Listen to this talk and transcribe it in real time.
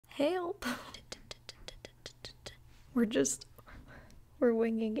Help. We're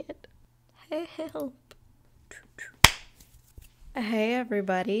winging it. Help. Hey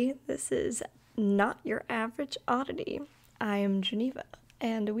everybody, this is not your average oddity. I am Geneva,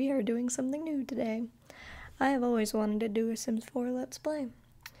 and we are doing something new today. I have always wanted to do a Sims 4 Let's Play.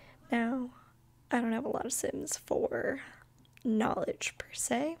 Now, I don't have a lot of Sims 4 knowledge per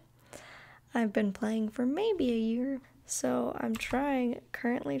se. I've been playing for maybe a year, so I'm trying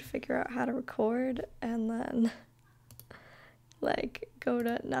currently to figure out how to record and then go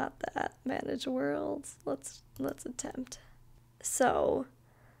to not that manage worlds. Let's attempt. So,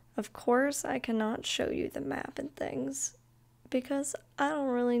 of course I cannot show you the map and things because I don't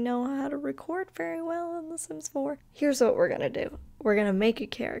really know how to record very well in The Sims 4. Here's what we're gonna do. We're gonna make a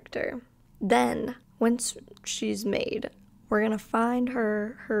character. Then, once she's made, we're gonna find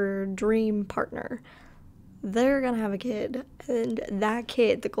her dream partner. They're gonna have a kid, and that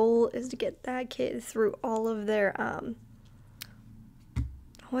kid, the goal is to get that kid through all of their,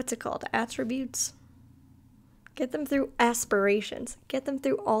 what's it called? Attributes? Get them through aspirations. Get them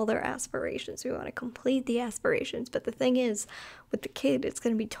through all their aspirations. We want to complete the aspirations. But the thing is, with the kid, it's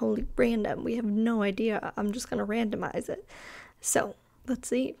going to be totally random. We have no idea. I'm just going to randomize it. So, let's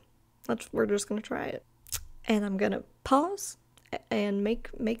see. We're just going to try it. And I'm going to pause and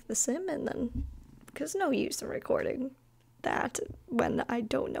make the sim, and then, because no use in recording that when I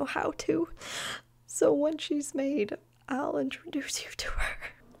don't know how to. So once she's made, I'll introduce you to her.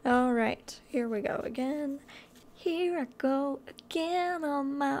 Alright, here we go again. Here I go again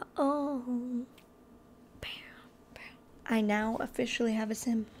on my own. Bam, bam. I now officially have a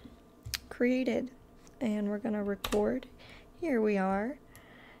sim created, and we're gonna record. Here we are.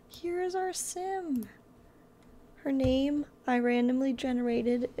 Here is our sim. Her name I randomly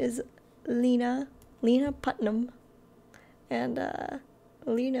generated is Lena Putnam, and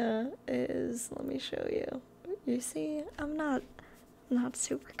Lena is, let me show you. You see, I'm not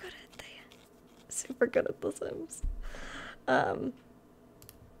super good at The Sims.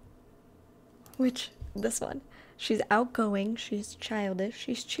 This one. She's outgoing, she's childish,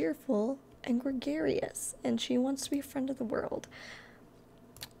 she's cheerful and gregarious, and she wants to be a friend of the world.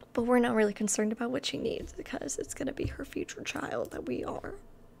 But we're not really concerned about what she needs because it's gonna be her future child that we are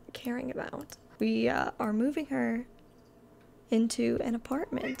caring about. We are moving her into an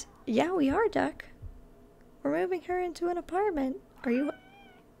apartment. Yeah, we are, Duck. We're moving her into an apartment. Are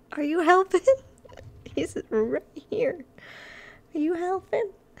you helping? He's right here. Are you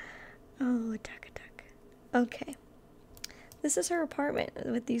helping? Oh, duck. Okay. This is her apartment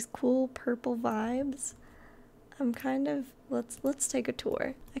with these cool purple vibes. I'm kind of, let's take a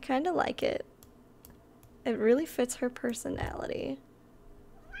tour. I kind of like it. It really fits her personality.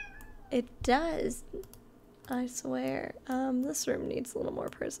 It does. I swear. This room needs a little more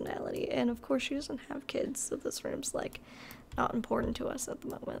personality. And of course she doesn't have kids, so this room's not important to us at the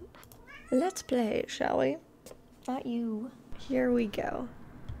moment. Let's play, shall we? Not you. Here we go.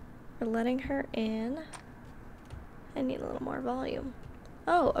 We're letting her in. I need a little more volume.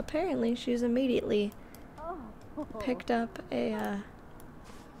 Oh, apparently she's immediately picked up a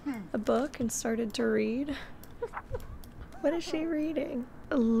book and started to read. What is she reading?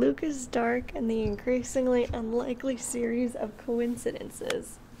 Lucas Dark and the Increasingly Unlikely Series of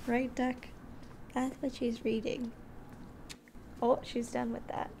Coincidences. Right, Duck? That's what she's reading. Oh, she's done with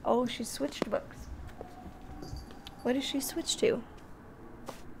that. Oh, she switched books. What did she switch to?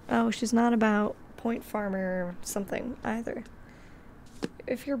 Oh, she's not about Point Farmer or something either.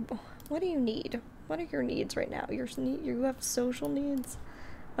 What do you need? What are your needs right now? You have social needs?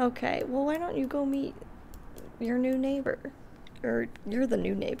 Okay, well why don't you go meet your new neighbor? Or you're the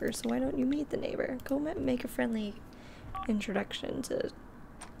new neighbor, so why don't you meet the neighbor? Go make a friendly introduction to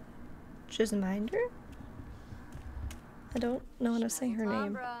Gisminder? I don't know how to say her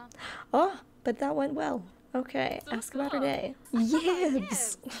name. Oh, but that went well. Okay, ask about her day.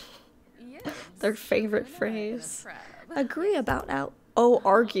 Yibs! Their favorite phrase. Agree about out. Oh,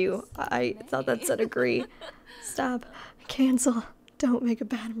 argue. I thought that said agree. Stop. Cancel. Don't make a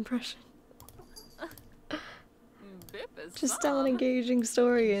bad impression. Just tell an engaging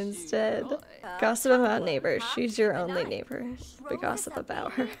story instead. Gossip about neighbors. She's your only neighbor. But gossip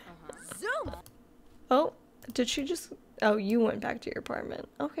about her. Oh, did she just... Oh, you went back to your apartment.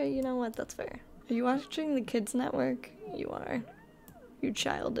 Okay, you know what? That's fair. Are you watching the Kids Network? You are. You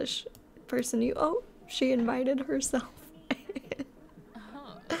childish person. Oh, she invited herself.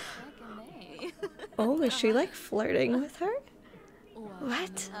 Oh, is she flirting with her?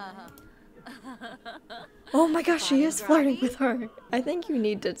 What? Oh my gosh, she is flirting with her. I think you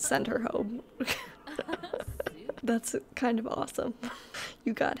need to send her home. That's kind of awesome.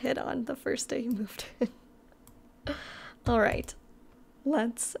 You got hit on the first day you moved in. Alright,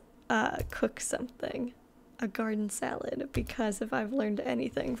 let's cook something. A garden salad, because if I've learned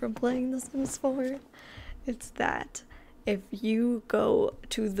anything from playing The Sims 4, it's that if you go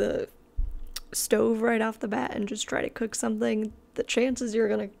to the stove right off the bat and just try to cook something, the chances you're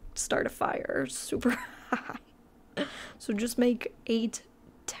gonna start a fire are super high. So just make 8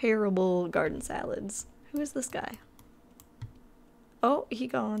 terrible garden salads. Who is this guy? Oh, he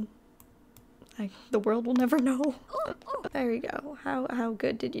gone. The world will never know. There you go. How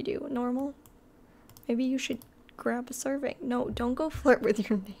good did you do? Normal? Maybe you should grab a serving. No, don't go flirt with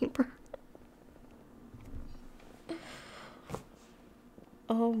your neighbor.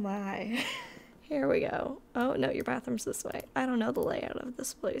 Oh my. Here we go. Oh no, your bathroom's this way. I don't know the layout of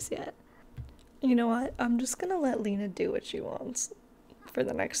this place yet. You know what? I'm just gonna let Lena do what she wants for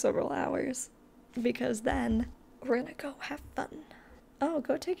the next several hours, because then we're gonna go have fun. Oh,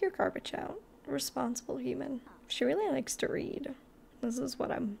 go take your garbage out. Responsible human. She really likes to read. This is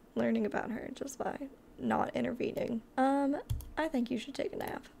what I'm learning about her just by not intervening. I think you should take a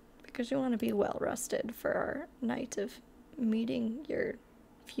nap, because you want to be well rested for our night of meeting your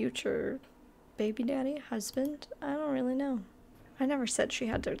future baby daddy, husband. I don't really know. I never said she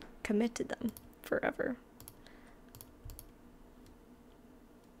had to commit to them forever.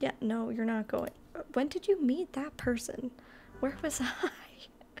 Yeah, no, you're not going. When did you meet that person? Where was I?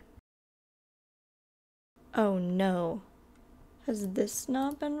 Oh no. Has this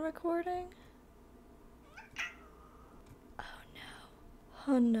not been recording? Oh no.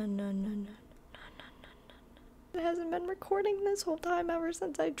 Oh no, no, no, no, no, no, no, no. It hasn't been recording this whole time ever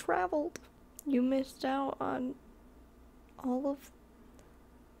since I traveled. You missed out on all of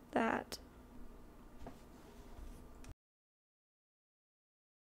that.